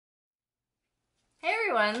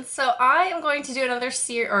everyone, so I am going to do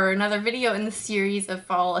another video in the series of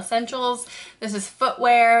fall essentials. This is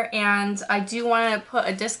footwear, and I do want to put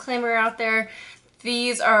a disclaimer out there.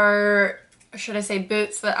 These are, should I say,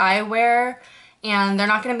 boots that I wear, and they're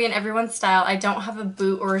not going to be in everyone's style. I don't have a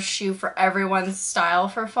boot or a shoe for everyone's style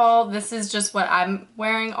for fall. This is just what I'm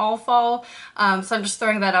wearing all fall, so I'm just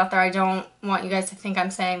throwing that out there. I don't want you guys to think I'm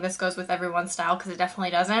saying this goes with everyone's style, because it definitely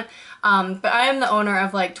doesn't. But I am the owner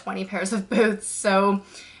of like 20 pairs of boots, so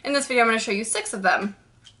in this video I'm going to show you 6 of them.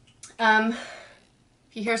 If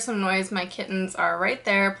you hear some noise, my kittens are right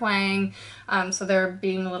there playing, so they're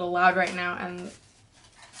being a little loud right now, and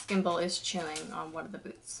Skimble is chewing on one of the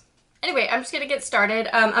boots. Anyway, I'm just going to get started.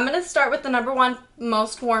 I'm going to start with the number one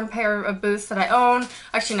most worn pair of boots that I own.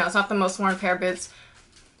 Actually, no, it's not the most worn pair of boots.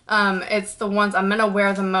 It's the ones I'm going to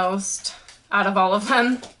wear the most out of all of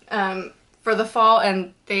them for the fall,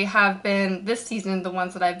 and they have been, this season, the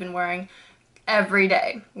ones that I've been wearing every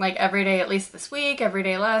day. Like every day at least this week, every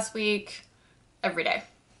day last week, every day.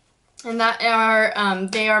 And that are,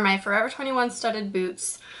 they are my Forever 21 studded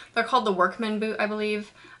boots. They're called the Workman boot, I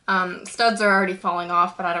believe. Studs are already falling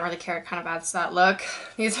off, but I don't really care. It kind of adds to that look.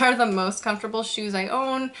 These are the most comfortable shoes I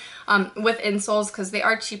own, with insoles, because they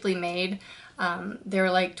are cheaply made.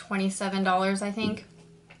 They're like $27, I think.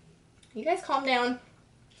 You guys calm down.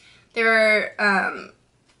 They're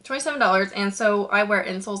 $27, and so I wear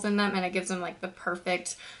insoles in them, and it gives them like the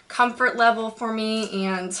perfect comfort level for me,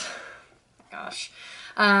 and gosh.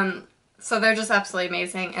 So they're just absolutely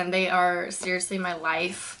amazing, and they are seriously my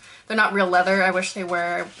life. They're not real leather. I wish they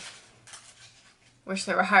were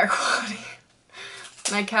higher quality.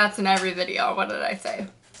 My cat's in every video. What did I say?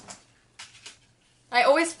 I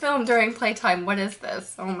always film during playtime. What is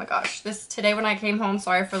this? Oh my gosh. Today when I came home,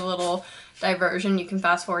 sorry for the little diversion, you can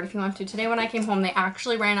fast forward if you want to. Today when I came home, they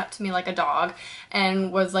actually ran up to me like a dog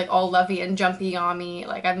and was like all lovey and jumpy on me.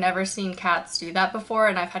 Like, I've never seen cats do that before,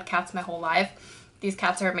 and I've had cats my whole life. These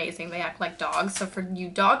cats are amazing. They act like dogs. So for you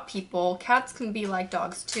dog people, cats can be like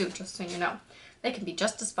dogs too, just so you know. They can be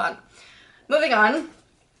just as fun. Moving on.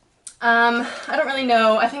 I don't really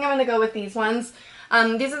know. I think I'm going to go with these ones.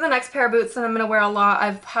 These are the next pair of boots that I'm going to wear a lot.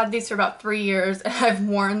 I've had these for about 3 years, and I've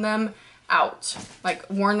worn them out. Like,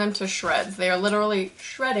 worn them to shreds. They are literally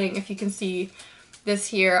shredding, if you can see this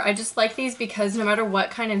here. I just like these because no matter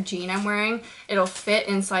what kind of jean I'm wearing, it'll fit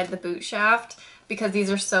inside the boot shaft, because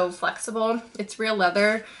these are so flexible. It's real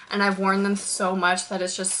leather, and I've worn them so much that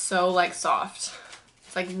it's just so like soft.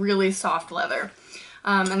 It's like really soft leather.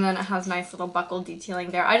 And then it has nice little buckle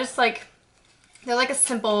detailing there. I just like, they're like a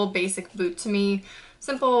simple basic boot to me.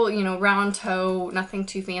 Simple, you know, round toe, nothing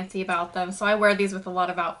too fancy about them. So I wear these with a lot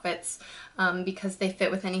of outfits because they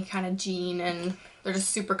fit with any kind of jean, and they're just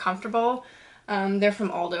super comfortable. They're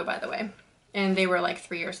from Aldo, by the way, and they were like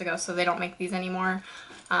 3 years ago, so they don't make these anymore.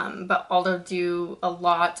 But Aldo do a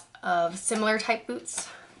lot of similar type boots,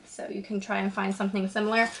 so you can try and find something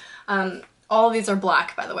similar. All of these are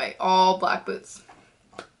black, by the way, all black boots.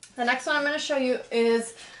 The next one I'm going to show you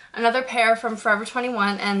is another pair from Forever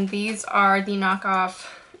 21, and these are the knockoff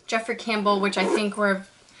Jeffrey Campbell, which I think were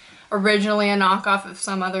originally a knockoff of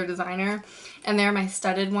some other designer, and they're my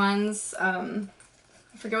studded ones. I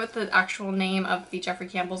forget what the actual name of the Jeffrey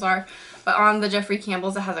Campbells are, but on the Jeffrey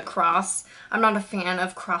Campbells it has a cross. I'm not a fan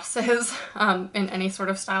of crosses in any sort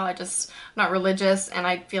of style. I'm not religious, and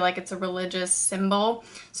I feel like it's a religious symbol.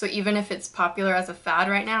 So even if it's popular as a fad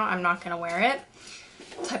right now, I'm not going to wear it,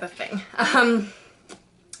 type of thing.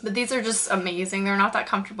 But these are just amazing. They're not that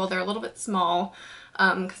comfortable. They're a little bit small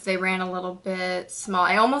because they ran a little bit small.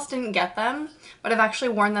 I almost didn't get them, but I've actually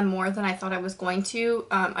worn them more than I thought I was going to.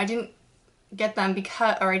 I didn't get them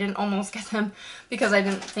because, or I didn't almost get them because I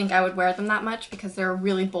didn't think I would wear them that much, because they're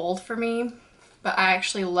really bold for me. But I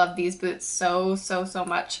actually love these boots so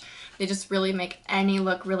much. They just really make any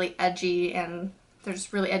look really edgy, and they're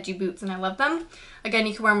just really edgy boots, and I love them. Again,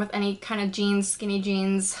 you can wear them with any kind of jeans, skinny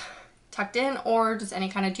jeans tucked in, or just any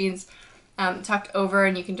kind of jeans tucked over,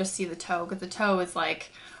 and you can just see the toe, because the toe is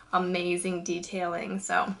like amazing detailing.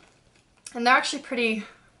 So, and they're actually pretty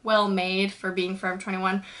well made for being Forever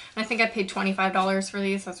 21, and I think I paid $25 for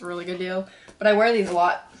these. That's a really good deal, but I wear these a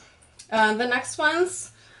lot. The next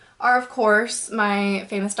ones are, of course, my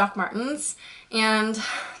famous Doc Martens, and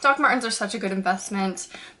Doc Martens are such a good investment.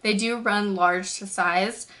 They do run large to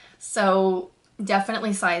size, so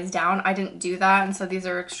definitely size down. I didn't do that, and so these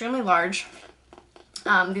are extremely large.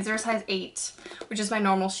 These are a size 8, which is my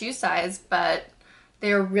normal shoe size, but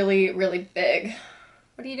they are really big.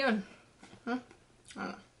 What are you doing? I don't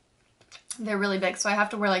know. They're really big, so I have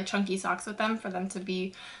to wear like chunky socks with them for them to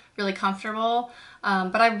be really comfortable.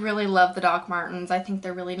 But I really love the Doc Martens. I think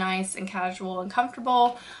they're really nice and casual and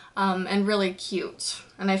comfortable, and really cute.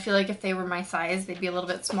 And I feel like if they were my size, they'd be a little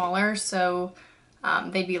bit smaller, so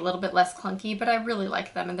they'd be a little bit less clunky, but I really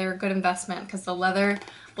like them, and they're a good investment because the leather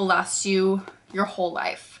will last you your whole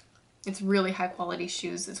life. It's really high quality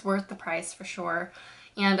shoes. It's worth the price for sure.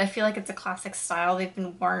 And I feel like it's a classic style. They've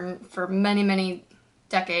been worn for many, many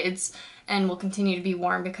decades and will continue to be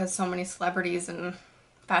worn because so many celebrities and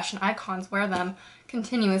fashion icons wear them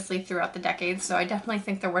continuously throughout the decades. So I definitely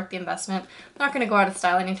think they're worth the investment. They're not going to go out of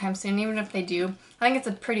style anytime soon, even if they do. I think it's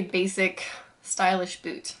a pretty basic, stylish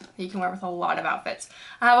boot that you can wear with a lot of outfits.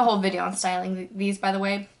 I have a whole video on styling these, by the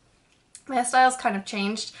way. My style's kind of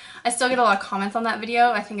changed. I still get a lot of comments on that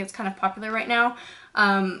video. I think it's kind of popular right now,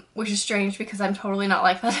 which is strange because I'm totally not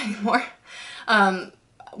like that anymore.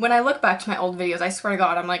 When I look back to my old videos, I swear to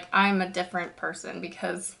God, I'm like, I'm a different person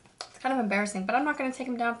because it's kind of embarrassing, but I'm not going to take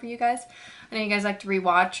them down for you guys. I know you guys like to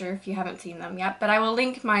rewatch or if you haven't seen them yet, but I will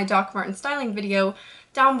link my Doc Marten styling video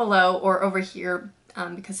down below or over here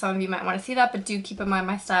because some of you might want to see that, but do keep in mind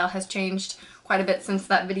my style has changed quite a bit since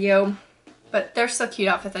that video. But they're so cute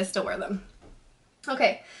outfits, I still wear them.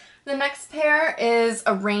 Okay, the next pair is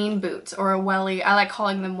a rain boot or a welly. I like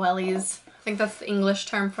calling them wellies. I think that's the English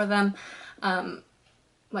term for them,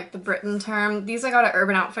 like the Britain term. These I got at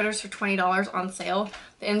Urban Outfitters for $20 on sale.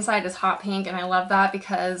 The inside is hot pink, and I love that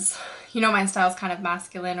because, you know, my style is kind of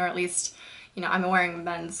masculine, or at least, you know, I'm wearing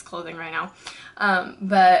men's clothing right now.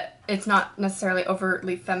 But it's not necessarily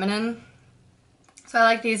overtly feminine. So I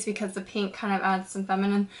like these because the pink kind of adds some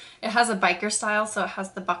feminine. It has a biker style, so it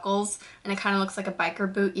has the buckles, and it kind of looks like a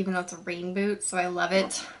biker boot, even though it's a rain boot, so I love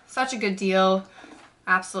it. Such a good deal.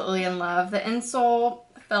 Absolutely in love. The insole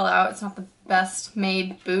fell out. It's not the best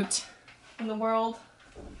made boot in the world.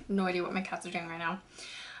 No idea what my cats are doing right now.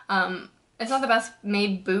 It's not the best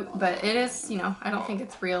made boot, but it is, you know, I don't think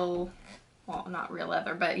it's real, well, not real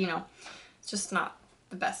leather, but, you know, it's just not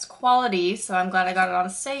the best quality, so I'm glad I got it on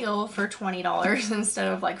sale for $20 instead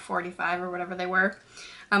of like $45 or whatever they were.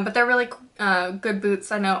 But they're really good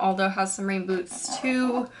boots. I know Aldo has some rain boots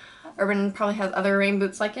too. Urban probably has other rain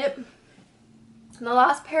boots like it. And the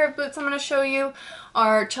last pair of boots I'm going to show you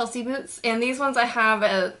are Chelsea boots, and these ones I have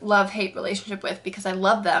a love-hate relationship with because I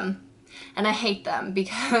love them and I hate them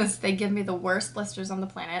because they give me the worst blisters on the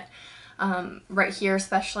planet. Right here,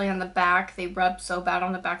 especially on the back, they rub so bad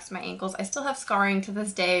on the backs of my ankles. I still have scarring to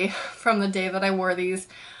this day from the day that I wore these.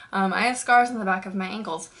 I have scars on the back of my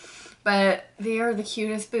ankles, but they are the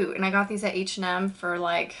cutest boot, and I got these at H&M for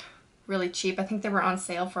like really cheap. I think they were on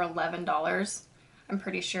sale for $11. I'm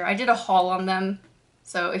pretty sure. I did a haul on them,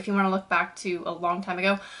 so if you want to look back to a long time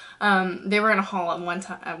ago, they were in a haul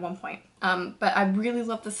at one point. But I really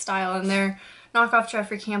love the style, and they're knockoff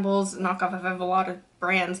Jeffrey Campbell's, knockoff of a lot of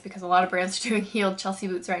brands because a lot of brands are doing heeled Chelsea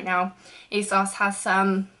boots right now. ASOS has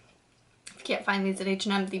some. If you can't find these at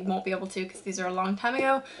H&M, you won't be able to because these are a long time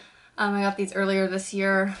ago. I got these earlier this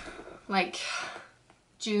year, like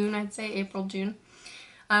June, I'd say, April, June.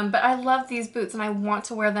 But I love these boots and I want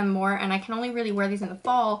to wear them more, and I can only really wear these in the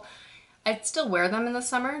fall. I'd still wear them in the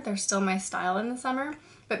summer. They're still my style in the summer.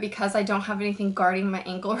 But because I don't have anything guarding my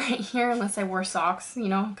ankle right here, unless I wore socks, you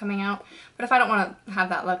know, coming out. But if I don't want to have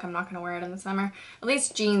that look, I'm not going to wear it in the summer. At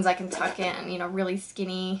least jeans I can tuck in, you know, really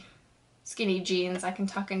skinny jeans I can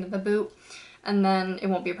tuck into the boot. And then it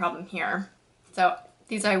won't be a problem here. So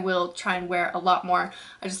these I will try and wear a lot more.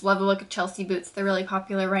 I just love the look of Chelsea boots. They're really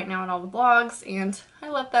popular right now on all the blogs, and I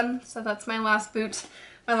love them. So that's my last boot,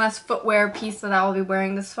 my last footwear piece that I will be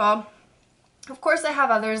wearing this fall. Of course, I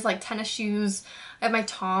have others like tennis shoes. I have my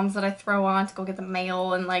Toms that I throw on to go get the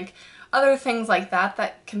mail, and like other things like that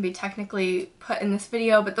that can be technically put in this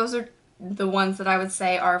video, but those are the ones that I would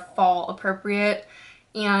say are fall appropriate.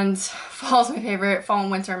 And fall is my favorite. Fall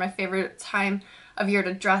and winter are my favorite time of year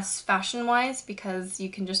to dress fashion wise because you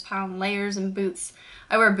can just pile on layers and boots.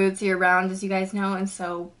 I wear boots year round, as you guys know, and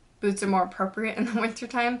so boots are more appropriate in the winter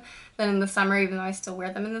time than in the summer, even though I still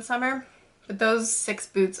wear them in the summer. But those 6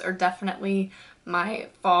 boots are definitely my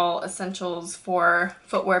fall essentials for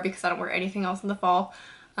footwear because I don't wear anything else in the fall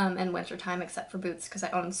and winter time except for boots because I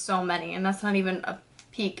own so many, and that's not even a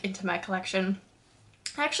peek into my collection.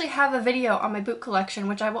 I actually have a video on my boot collection,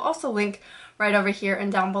 which I will also link right over here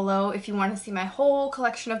and down below if you want to see my whole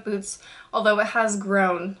collection of boots, although it has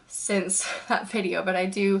grown since that video, but I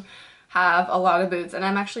do have a lot of boots, and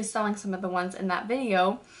I'm actually selling some of the ones in that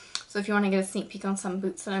video. So if you want to get a sneak peek on some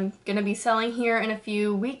boots that I'm going to be selling here in a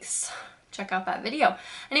few weeks, check out that video.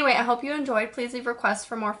 Anyway, I hope you enjoyed. Please leave requests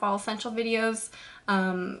for more fall essential videos,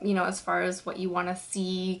 you know, as far as what you want to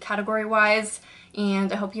see category-wise.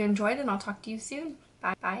 And I hope you enjoyed, and I'll talk to you soon.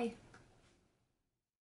 Bye. Bye.